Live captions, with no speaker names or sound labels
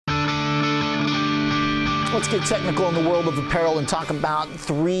Let's get technical in the world of apparel and talk about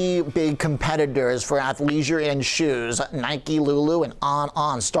three big competitors for athleisure and shoes: Nike, Lulu, and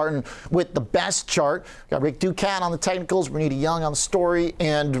ONON. Starting with the best chart, we got Rick Ducat on the technicals, Renita Young on the story,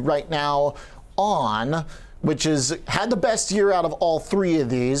 and right now ON, which has had the best year out of all three of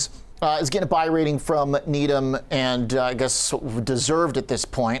these, is getting a buy rating from Needham, and I guess deserved at this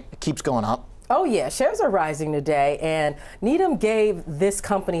point. It keeps going up. Oh yeah, shares are rising today, and Needham gave this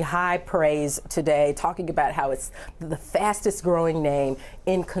company high praise today, talking about how it's the fastest growing name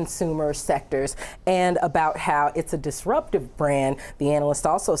in consumer sectors and about how it's a disruptive brand. The analyst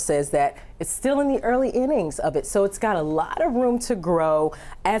also says that it's still in the early innings of it, so it's got a lot of room to grow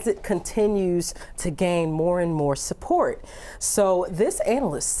as it continues to gain more and more support. So this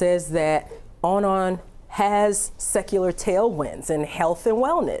analyst says that ONON has secular tailwinds in health and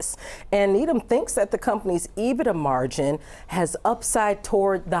wellness. And Needham thinks that the company's EBITDA margin has upside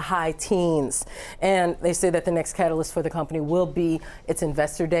toward the high teens. And they say that the next catalyst for the company will be its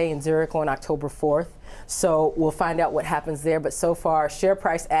investor day in Zurich on October 4th. So we'll find out what happens there. But so far, share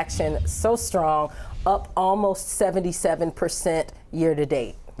price action so strong, up almost 77% year to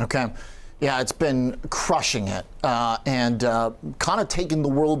date. Okay. Yeah, it's been crushing it and kind of taking the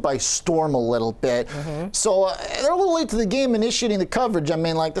world by storm a little bit. So they're a little late to the game initiating the coverage. I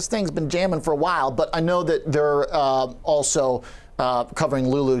mean, like, this thing's been jamming for a while, but I know that they're also covering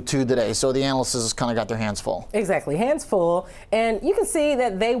Lulu too today. So the analysts has kind of got their hands full. Exactly, hands full. And you can see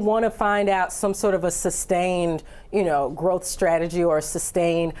that they want to find out some sort of a sustained, growth strategy or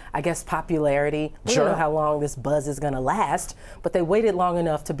sustained, I guess, popularity. We don't know how long this buzz is going to last, but they waited long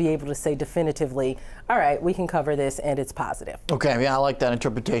enough to be able to say definitively, all right, we can cover this and it's positive. Okay, yeah, I like that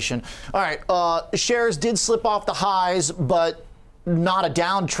interpretation. All right, shares did slip off the highs, but not a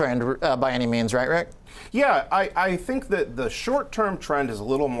downtrend by any means, right, Rick? Yeah, I think that the short-term trend is a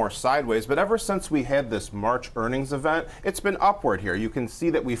little more sideways, but ever since we had this March earnings event, it's been upward here. You can see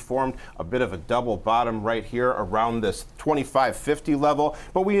that we formed a bit of a double bottom right here around this 25.50 level,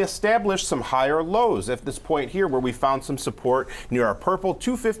 but we established some higher lows at this point here where we found some support near our purple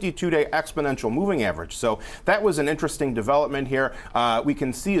 252-day exponential moving average. So that was an interesting development here. We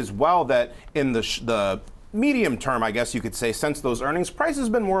can see as well that in the medium term, I guess you could say, since those earnings, price has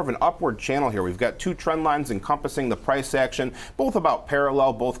been more of an upward channel here. We've got two trend lines encompassing the price action, both about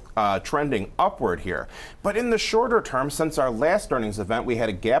parallel, both trending upward here. But in the shorter term, since our last earnings event, we had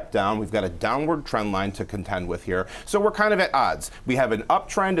a gap down. We've got a downward trend line to contend with here. So we're kind of at odds. We have an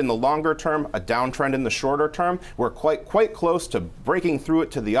uptrend in the longer term, a downtrend in the shorter term. We're quite close to breaking through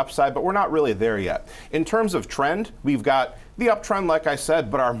it to the upside, but we're not really there yet. In terms of trend, we've got the uptrend, like I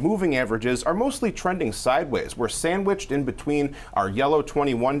said, but our moving averages are mostly trending sideways. We're sandwiched in between our yellow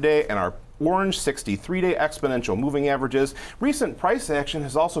 21-day and our orange 63-day exponential moving averages. Recent price action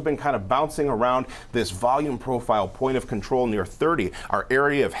has also been kind of bouncing around this volume profile point of control near 30, our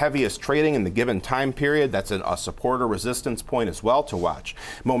area of heaviest trading in the given time period. That's a support or resistance point as well to watch.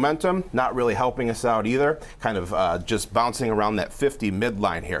 Momentum not really helping us out either, kind of just bouncing around that 50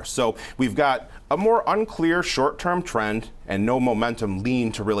 midline here. So we've got a more unclear short-term trend and no momentum lean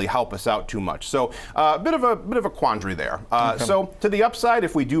to really help us out too much. So a bit of a quandary there. So to the upside,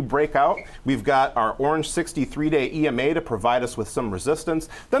 if we do break out, we've got our orange 63-day EMA to provide us with some resistance,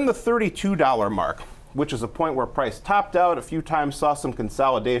 then the $32 mark, which is a point where price topped out a few times, saw some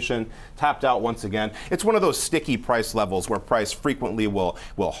consolidation, tapped out once again. It's one of those sticky price levels where price frequently will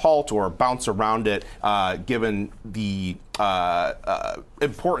halt or bounce around it, given the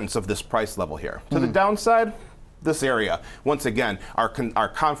importance of this price level here. To the downside, this area, once again, our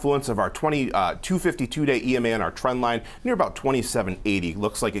confluence of our 252-day EMA and our trend line near about 2780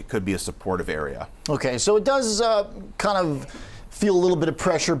 looks like it could be a supportive area. Okay, so it does kind of feel a little bit of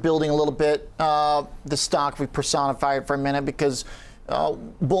pressure building a little bit. The stock, we personify it for a minute, because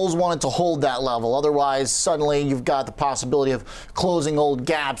bulls wanted to hold that level. Otherwise, suddenly you've got the possibility of closing old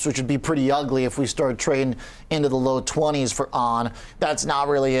gaps, which would be pretty ugly if we start trading into the low 20s for ON. That's not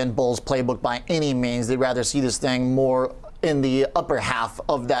really in bulls' playbook by any means. They'd rather see this thing more in the upper half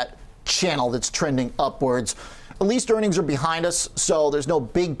of that channel that's trending upwards. At least earnings are behind us, so there's no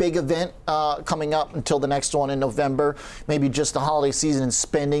big event coming up until the next one in November. Maybe just the holiday season and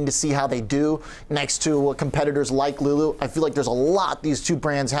spending to see how they do next to competitors like Lulu. I feel like there's a lot these two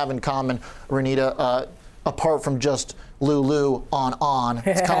brands have in common, Renita, apart from just Lulu on.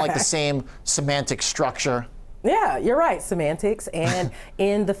 It's kind of like the same semantic structure. Yeah, you're right, semantics, and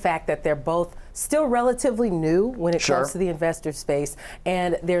in the fact that they're both still relatively new when it Sure. comes to the investor space,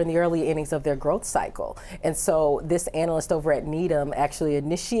 and they're in the early innings of their growth cycle. And so this analyst over at Needham actually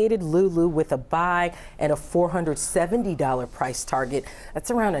initiated Lulu with a buy and a $470 price target.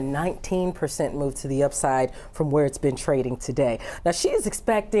 That's around a 19% move to the upside from where it's been trading today. Now, she is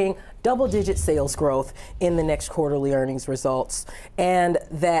expecting double-digit sales growth in the next quarterly earnings results, and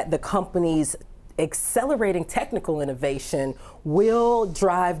that the company's accelerating technical innovation will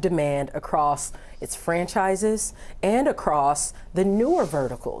drive demand across its franchises and across the newer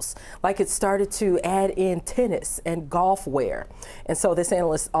verticals. Like it started to add in tennis and golf wear. And so this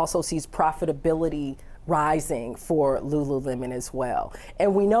analyst also sees profitability rising for Lululemon as well.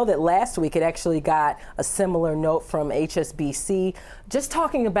 And we know that last week it actually got a similar note from HSBC, just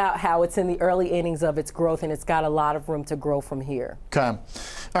talking about how it's in the early innings of its growth and it's got a lot of room to grow from here. Okay.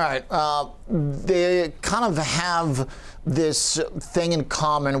 All right. They kind of have this thing in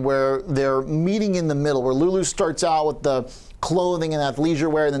common where they're meeting in the middle, where Lulu starts out with the clothing and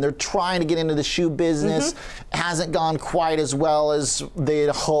athleisure wear, and then they're trying to get into the shoe business. Hasn't gone quite as well as they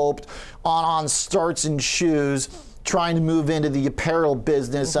had hoped. ONON starts in shoes, trying to move into the apparel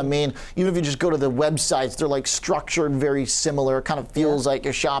business. I mean, even if you just go to the websites, they're like structured very similar. It kind of feels like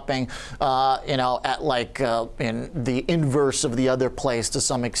you're shopping, you know, at like in the inverse of the other place to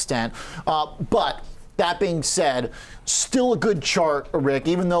some extent. But that being said, still a good chart, Rick,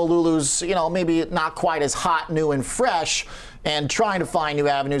 even though Lulu's, you know, maybe not quite as hot, new, and fresh, and trying to find new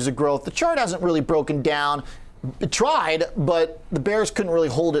avenues of growth. The chart hasn't really broken down. It tried, but the bears couldn't really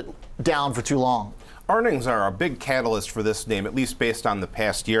hold it down for too long. Earnings are a big catalyst for this name, at least based on the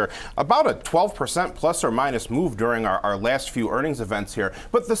past year. About a 12% plus or minus move during our last few earnings events here.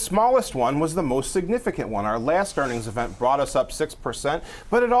 But the smallest one was the most significant one. Our last earnings event brought us up 6%,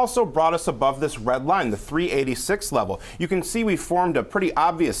 but it also brought us above this red line, the 386 level. You can see we formed a pretty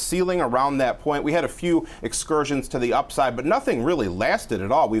obvious ceiling around that point. We had a few excursions to the upside, but nothing really lasted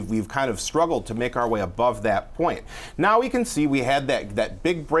at all. We've kind of struggled to make our way above that point. Now we can see we had that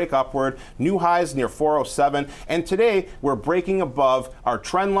big break upward, new highs near 407, and today we're breaking above our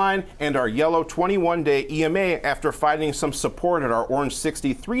trend line and our yellow 21-day EMA after finding some support at our orange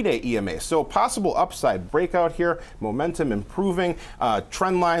 63-day EMA. So possible upside breakout here, momentum improving,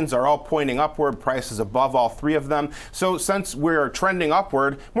 trend lines are all pointing upward, prices above all three of them. So since we're trending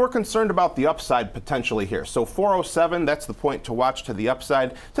upward, more concerned about the upside potentially here. So 407, that's the point to watch to the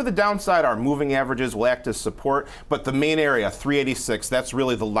upside. To the downside, our moving averages will act as support, but the main area, 386, that's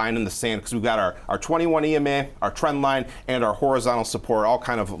really the line in the sand, because we've got our 21 EMA, our trend line, and our horizontal support all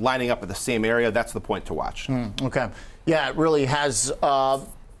kind of lining up at the same area. That's the point to watch. Okay. Yeah, it really has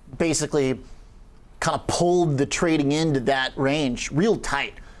basically kind of pulled the trading into that range real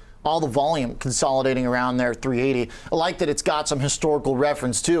tight. All the volume consolidating around there, 380. I like that it's got some historical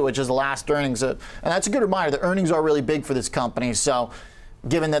reference too, which is the last earnings. And that's a good reminder. The earnings are really big for this company. So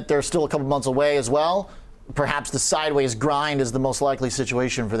given that they're still a couple months away as well, perhaps the sideways grind is the most likely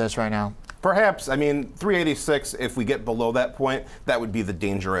situation for this right now. Perhaps. I mean, 386, if we get below that point, that would be the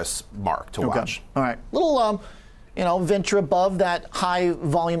dangerous mark to watch. All right. Little, you know, venture above that high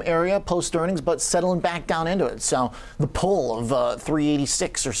volume area post earnings, but settling back down into it. So the pull of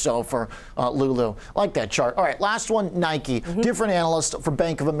 386 or so for Lulu. I like that chart. All right, last one, Nike. Different analyst for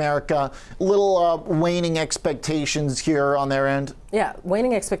Bank of America. Little waning expectations here on their end. Yeah,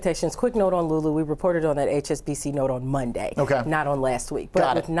 waning expectations. Quick note on Lulu. We reported on that HSBC note on Monday, not on last week.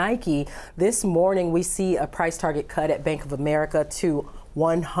 But with Nike, this morning we see a price target cut at Bank of America to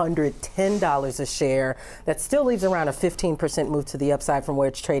 $110 a share. That still leaves around a 15% move to the upside from where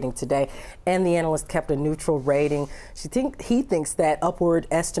it's trading today. And the analyst kept a neutral rating. He thinks that upward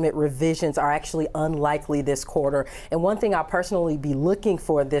estimate revisions are actually unlikely this quarter. And one thing I'll personally be looking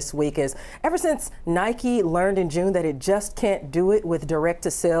for this week is, ever since Nike learned in June that it just can't do it with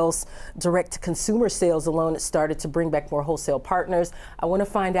direct-to-consumer sales alone, it started to bring back more wholesale partners. I want to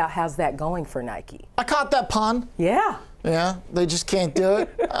find out how's that going for Nike. I caught that pun. Yeah. Yeah, they just can't do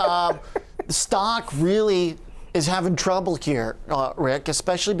it. The stock really is having trouble here, Rick,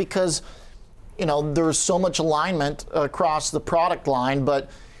 especially because, you know, there's so much alignment across the product line,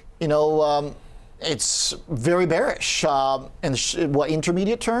 but, you know, it's very bearish in the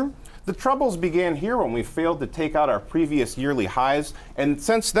intermediate term? The troubles began here when we failed to take out our previous yearly highs, and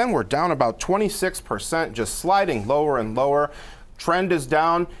since then we're down about 26%, just sliding lower and lower. Trend is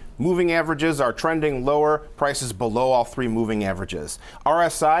down. Moving averages are trending lower, prices below all three moving averages.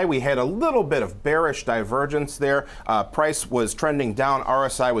 RSI, we had a little bit of bearish divergence there. Price was trending down,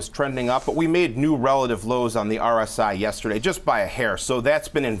 RSI was trending up, but we made new relative lows on the RSI yesterday just by a hair, so that's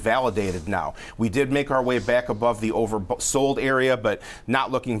been invalidated now. We did make our way back above the oversold area, but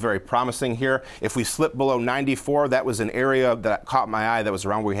not looking very promising here. If we slip below 94, that was an area that caught my eye, that was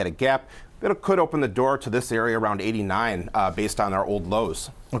around where we had a gap. That could open the door to this area around 89 based on our old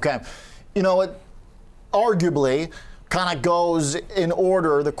lows. Okay. You know, it arguably kind of goes in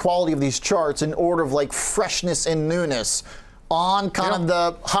order, the quality of these charts, in order of like freshness and newness. On kind of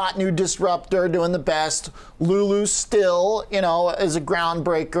the hot new disruptor doing the best. Lulu still, you know, is a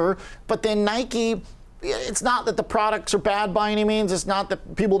groundbreaker. But then Nike, it's not that the products are bad by any means. It's not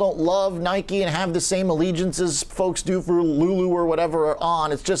that people don't love Nike and have the same allegiances folks do for Lulu or whatever are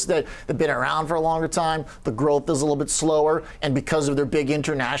on. It's just that they've been around for a longer time. The growth is a little bit slower. And because of their big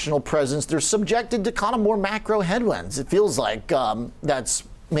international presence, they're subjected to kind of more macro headwinds. It feels like that's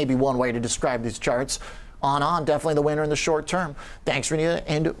maybe one way to describe these charts. ONON, definitely the winner in the short term. Thanks, Renita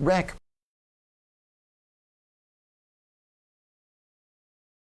and Rick.